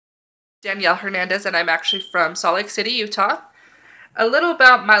Danielle Hernandez, and I'm actually from Salt Lake City, Utah. A little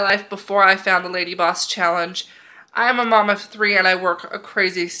about my life before I found the Lady Boss Challenge. I am a mom of 3 and I work a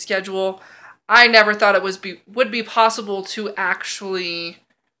crazy schedule. I never thought it would be possible to actually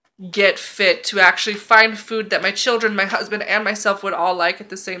get fit, to actually find food that my children, my husband, and myself would all like at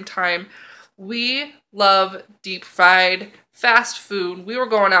the same time. We love deep fried fast food. We were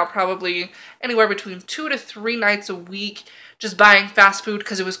going out probably anywhere between 2 to 3 nights a week just buying fast food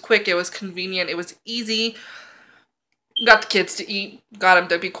because it was quick, it was convenient, it was easy. Got the kids to eat, got them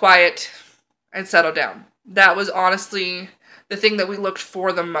to be quiet and settle down. That was honestly the thing that we looked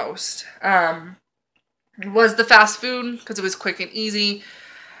for the most. Was the fast food because it was quick and easy.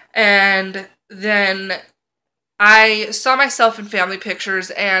 And then I saw myself in family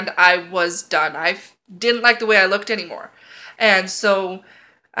pictures and I was done. I didn't like the way I looked anymore. And so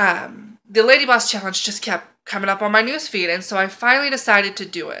the Lady Boss Challenge just kept coming up on my newsfeed. And so I finally decided to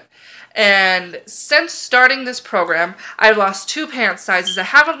do it. And since starting this program, I've lost 2 pants sizes. I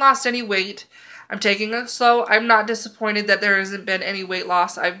haven't lost any weight. I'm taking it slow. I'm not disappointed that there hasn't been any weight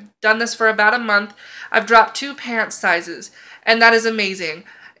loss. I've done this for about a month. I've dropped 2 pants sizes, and that is amazing.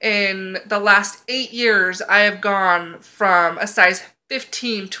 In the last 8 years, I have gone from a size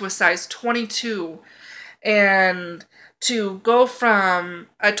 15 to a size 22, and to go from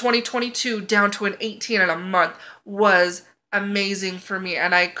a 2022 down to an 18 in a month was amazing for me,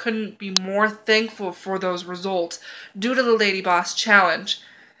 and I couldn't be more thankful for those results due to the Lady Boss Challenge.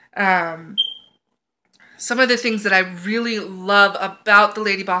 Some of the things that I really love about the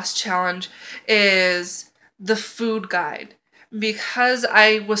Lady Boss Challenge is the food guide. Because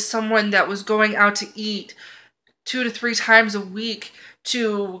I was someone that was going out to eat 2 to 3 times a week,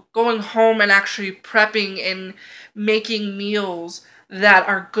 to going home and actually prepping and making meals that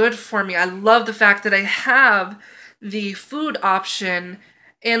are good for me. I love the fact that I have the food option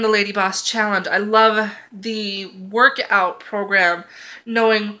in the Lady Boss Challenge. I love the workout program,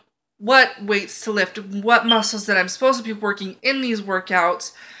 knowing what weights to lift, what muscles that I'm supposed to be working in these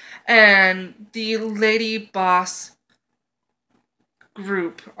workouts, and the Lady Boss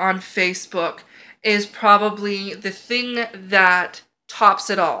group on Facebook is probably the thing that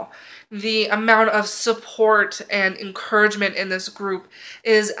tops it all. The amount of support and encouragement in this group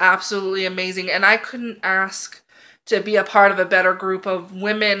is absolutely amazing, and I couldn't ask to be a part of a better group of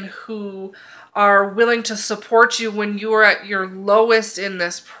women who are willing to support you when you are at your lowest in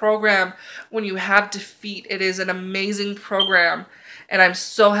this program, when you have defeat. It is an amazing program, and I'm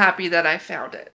so happy that I found it.